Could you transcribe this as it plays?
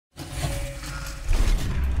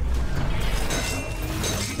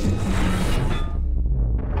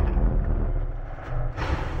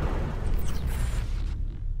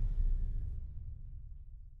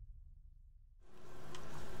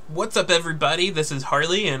What's up everybody, this is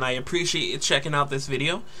Harley and I appreciate you checking out this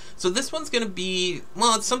video. So this one's going to be,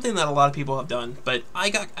 well, it's something that a lot of people have done, but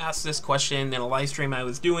I got asked this question in a live stream I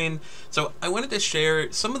was doing, so I wanted to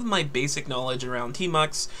share some of my basic knowledge around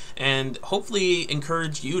Tmux and hopefully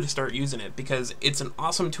encourage you to start using it, because it's an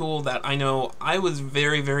awesome tool that I know I was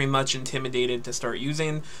very much intimidated to start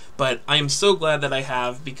using, but I am so glad that I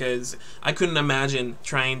have, because I couldn't imagine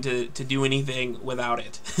trying to do anything without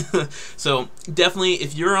it. So definitely,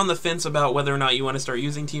 if you're on the fence about whether or not you want to start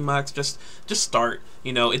using Tmux, just start.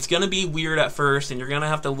 You know, it's gonna be weird at first, and you're gonna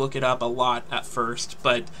have to look it up a lot at first.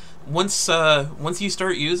 But once you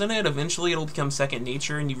start using it, eventually it'll become second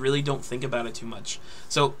nature, and you really don't think about it too much.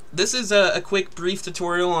 So this is a quick, brief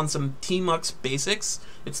tutorial on some Tmux basics.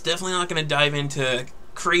 It's definitely not gonna dive into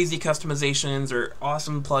crazy customizations or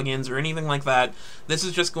awesome plugins or anything like that. This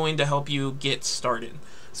is just going to help you get started.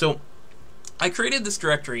 So I created this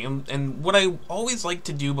directory, and what I always like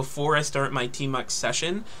to do before I start my Tmux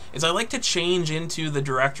session is I like to change into the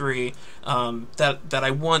directory that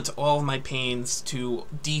I want all of my panes to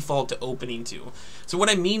default to opening to. So what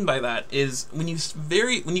I mean by that is when you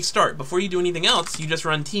start, before you do anything else, you just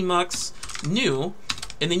run tmux new,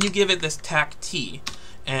 and then you give it this tac t.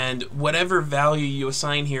 And whatever value you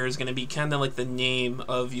assign here is going to be kind of like the name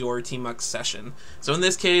of your Tmux session. So in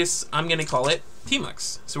this case, I'm going to call it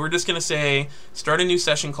Tmux. So we're just going to say start a new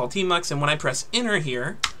session called Tmux, and when I press enter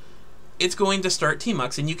here, it's going to start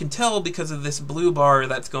Tmux. And you can tell because of this blue bar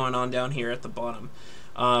that's going on down here at the bottom.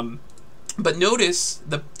 But notice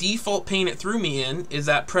the default pane it threw me in is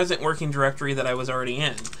that present working directory that I was already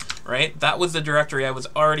in, right? That was the directory I was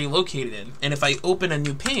already located in. And if I open a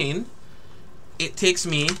new pane, it takes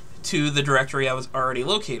me to the directory I was already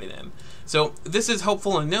located in. So this is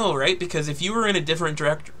helpful to know, right? Because if you were in a different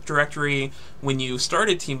directory when you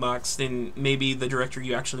started Tmux, then maybe the directory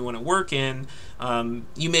you actually want to work in,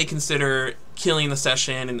 you may consider killing the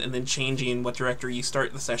session and then changing what directory you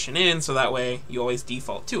start the session in, so that way you always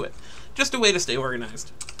default to it. Just a way to stay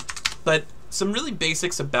organized. But some really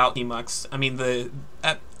basics about Tmux. I mean,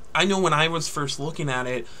 I know when I was first looking at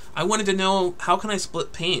it, I wanted to know how can I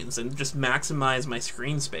split panes and just maximize my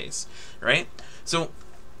screen space, right? So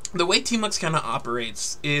the way Tmux kind of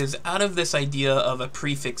operates is out of this idea of a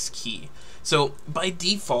prefix key. So by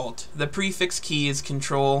default, the prefix key is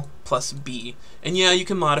Control plus B. And yeah, you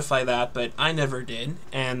can modify that, but I never did.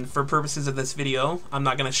 And for purposes of this video, I'm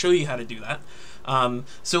not going to show you how to do that.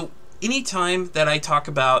 So anytime that I talk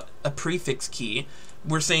about a prefix key,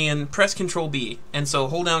 we're saying press Control B, and so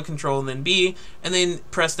hold down Control and then B, and then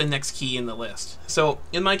press the next key in the list. So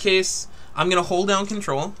in my case, I'm going to hold down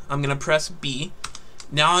Control, I'm going to press B.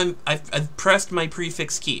 Now I've pressed my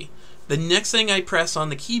prefix key. The next thing I press on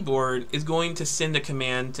the keyboard is going to send a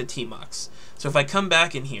command to Tmux. So if I come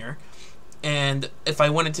back in here, and if I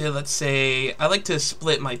wanted to, let's say, I like to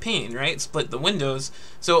split my pane, right? Split the windows.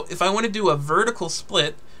 So if I want to do a vertical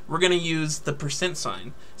split, we're going to use the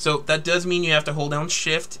 %. So that does mean you have to hold down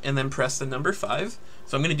Shift and then press the number 5.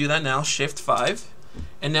 So I'm going to do that now, Shift 5.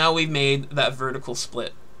 And now we've made that vertical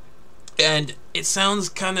split. And it sounds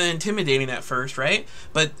kind of intimidating at first, right?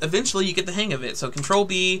 But eventually you get the hang of it. So Control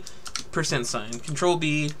B, %, Control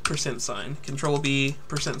B, %, Control B,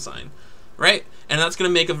 %, right? And that's going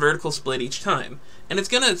to make a vertical split each time. And it's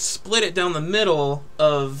going to split it down the middle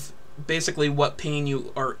of basically what pane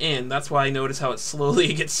you are in. That's why I notice how it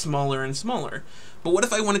slowly gets smaller and smaller. But what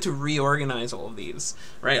if I wanted to reorganize all of these,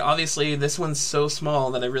 right? Obviously this one's so small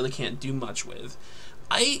that I really can't do much with.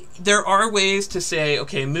 There are ways to say,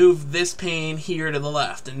 okay, move this pane here to the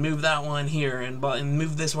left and move that one here and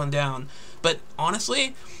move this one down. But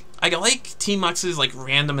honestly, I like Tmux's like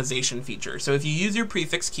randomization feature. So if you use your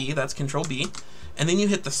prefix key, that's Control B, and then you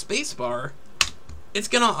hit the space bar, it's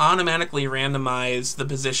going to automatically randomize the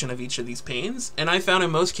position of each of these panes, and I found in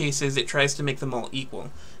most cases it tries to make them all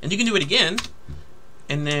equal. And you can do it again,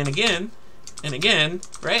 and then again, and again,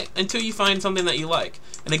 right? Until you find something that you like.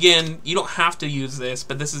 And again, you don't have to use this,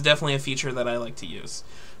 but this is definitely a feature that I like to use.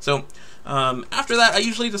 So after that, I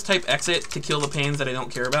usually just type exit to kill the panes that I don't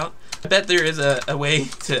care about. I bet there is a way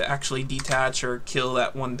to actually detach or kill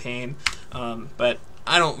that one pane, but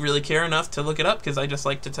I don't really care enough to look it up because I just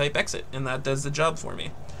like to type exit, and that does the job for me.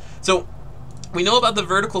 So we know about the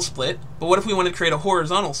vertical split, but what if we want to create a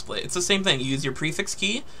horizontal split? It's the same thing. You use your prefix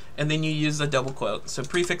key, and then you use the double quote. So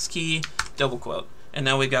prefix key, double quote, and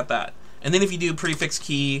now we've got that. And then if you do prefix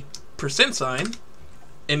key, %,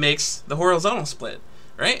 it makes the horizontal split,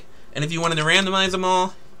 right? And if you wanted to randomize them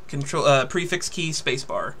all, prefix key,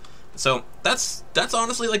 spacebar. So that's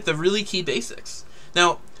honestly like the really key basics.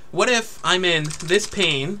 Now, what if I'm in this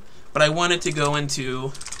pane, but I wanted to go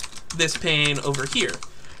into this pane over here,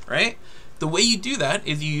 right? The way you do that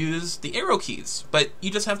is you use the arrow keys, but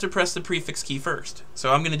you just have to press the prefix key first.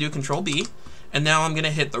 So I'm going to do Control B, and now I'm going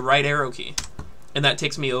to hit the right arrow key, and that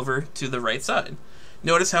takes me over to the right side.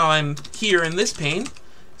 Notice how I'm here in this pane,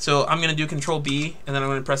 so I'm going to do Control B, and then I'm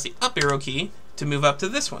going to press the up arrow key to move up to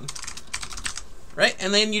this one, right?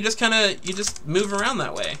 And then you just move around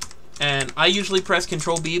that way. And I usually press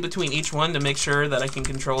Control B between each one to make sure that I can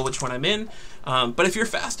control which one I'm in. But if you're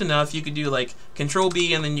fast enough, you could do like Control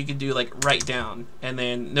B, and then you could do like right down. And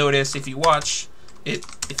then notice if you watch it,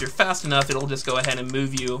 if you're fast enough, it'll just go ahead and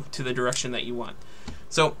move you to the direction that you want.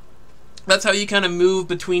 So that's how you kind of move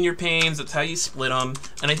between your panes. That's how you split them.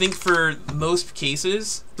 And I think for most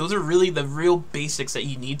cases, those are really the real basics that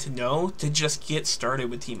you need to know to just get started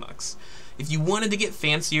with Tmux. If you wanted to get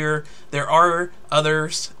fancier, there are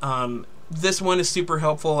others. This one is super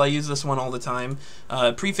helpful. I use this one all the time.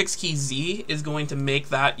 Prefix Key Z is going to make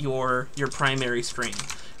that your primary string,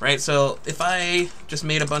 right? So if I just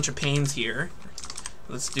made a bunch of panes here,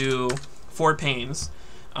 let's do 4 panes,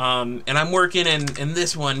 and I'm working in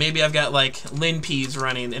this one, maybe I've got like linps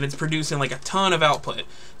running, and it's producing like a ton of output.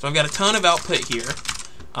 So I've got a ton of output here,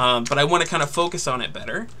 but I want to kind of focus on it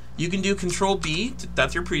better. You can do Control B,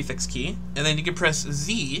 that's your prefix key, and then you can press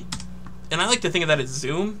Z, and I like to think of that as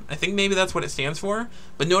zoom. I think maybe that's what it stands for,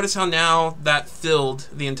 but notice how now that filled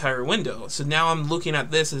the entire window. So now I'm looking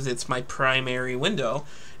at this as it's my primary window,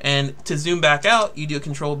 and to zoom back out, you do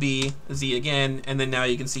Control B, Z again, and then now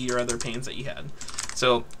you can see your other panes that you had.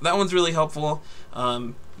 So that one's really helpful.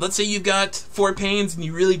 Let's say you've got 4 panes and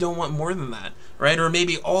you really don't want more than that, right? Or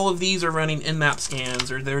maybe all of these are running nmap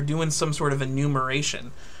scans, or they're doing some sort of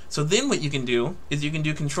enumeration. So then what you can do is you can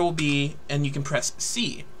do Control B and you can press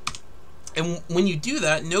C. And when you do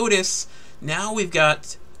that, notice now we've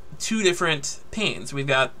got 2 different panes. We've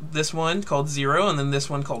got this one called 0 and then this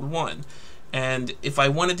one called 1. And if I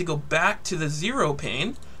wanted to go back to the 0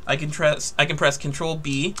 pane, I can press Control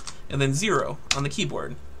B and then 0 on the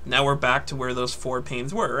keyboard. Now we're back to where those 4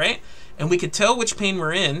 panes were, right? And we could tell which pane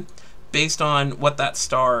we're in based on what that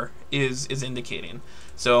star is indicating.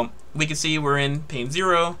 So we can see we're in pane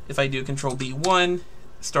 0. If I do Control B1,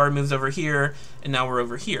 star moves over here, and now we're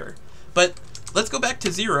over here. But let's go back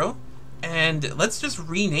to 0, and let's just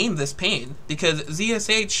rename this pane, because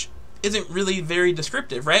ZSH isn't really very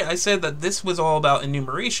descriptive, right? I said that this was all about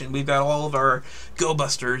enumeration. We've got all of our go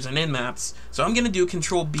busters and nmaps. So I'm going to do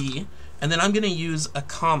Control B, and then I'm going to use a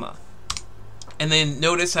comma. And then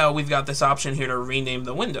notice how we've got this option here to rename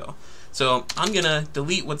the window. So I'm going to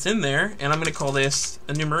delete what's in there, and I'm going to call this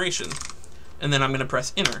enumeration. And then I'm going to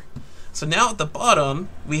press enter. So now at the bottom,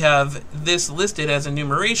 we have this listed as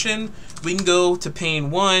enumeration. We can go to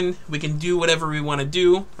pane 1. We can do whatever we want to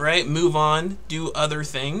do, right? Move on, do other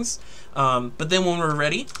things. But then when we're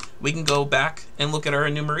ready, we can go back and look at our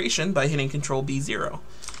enumeration by hitting Control B0.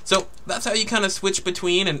 So that's how you kind of switch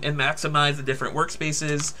between and maximize the different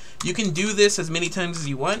workspaces. You can do this as many times as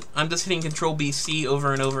you want. I'm just hitting Control B-C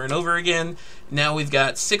over and over and over again. Now we've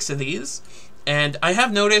got 6 of these. And I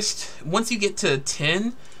have noticed once you get to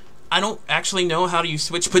 10, I don't actually know how you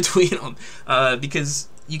switch between them because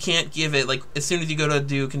you can't give it, like, as soon as you go to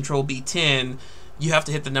do Control B10, you have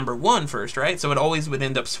to hit the number 1 first, right? So it always would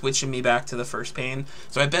end up switching me back to the first pane.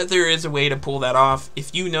 So I bet there is a way to pull that off.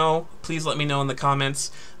 If you know, please let me know in the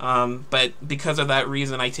comments. But because of that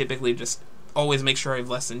reason, I typically just always make sure I have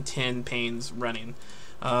less than 10 panes running.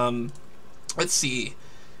 Let's see.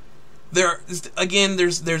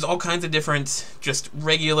 There's all kinds of different just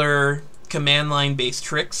regular command line based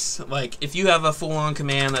tricks. Like if you have a full-on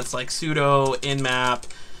command that's like sudo nmap,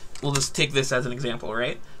 we'll just take this as an example,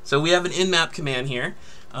 right? So we have an nmap command here,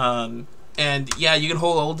 and yeah, you can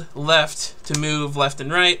hold left to move left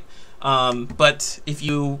and right, but if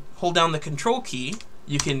you hold down the control key,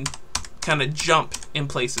 you can kind of jump in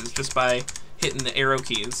places just by hitting the arrow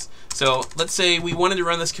keys. So let's say we wanted to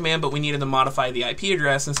run this command, but we needed to modify the IP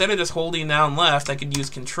address. Instead of just holding down left, I could use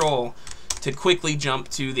control to quickly jump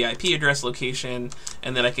to the IP address location,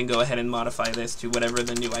 and then I can go ahead and modify this to whatever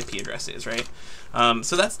the new IP address is, right?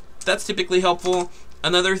 So that's typically helpful.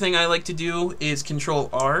 Another thing I like to do is Control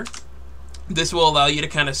R. This will allow you to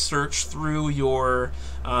kind of search through your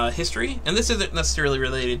history, and this isn't necessarily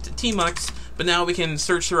related to Tmux, but now we can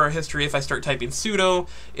search through our history. If I start typing sudo,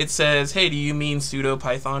 it says, hey, do you mean sudo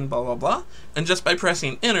python blah blah blah, and just by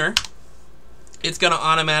pressing enter, it's going to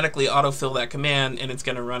automatically autofill that command, and it's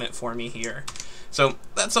going to run it for me here. So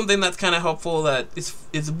that's something that's kind of helpful, that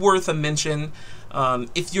is worth a mention.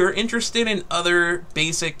 If you're interested in other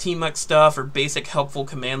basic Tmux stuff or basic helpful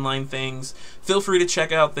command line things, feel free to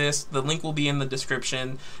check out this. The link will be in the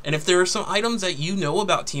description. And if there are some items that you know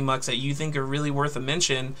about Tmux that you think are really worth a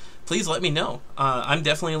mention, please let me know. I'm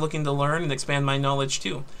definitely looking to learn and expand my knowledge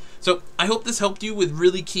too. So I hope this helped you with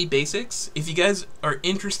really key basics. If you guys are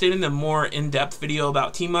interested in a more in-depth video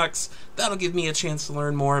about Tmux, that'll give me a chance to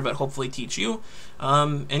learn more, but hopefully teach you.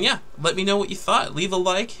 And yeah, let me know what you thought. Leave a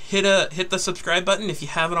like, hit the subscribe button if you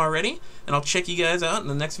haven't already, and I'll check you guys out in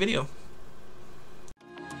the next video.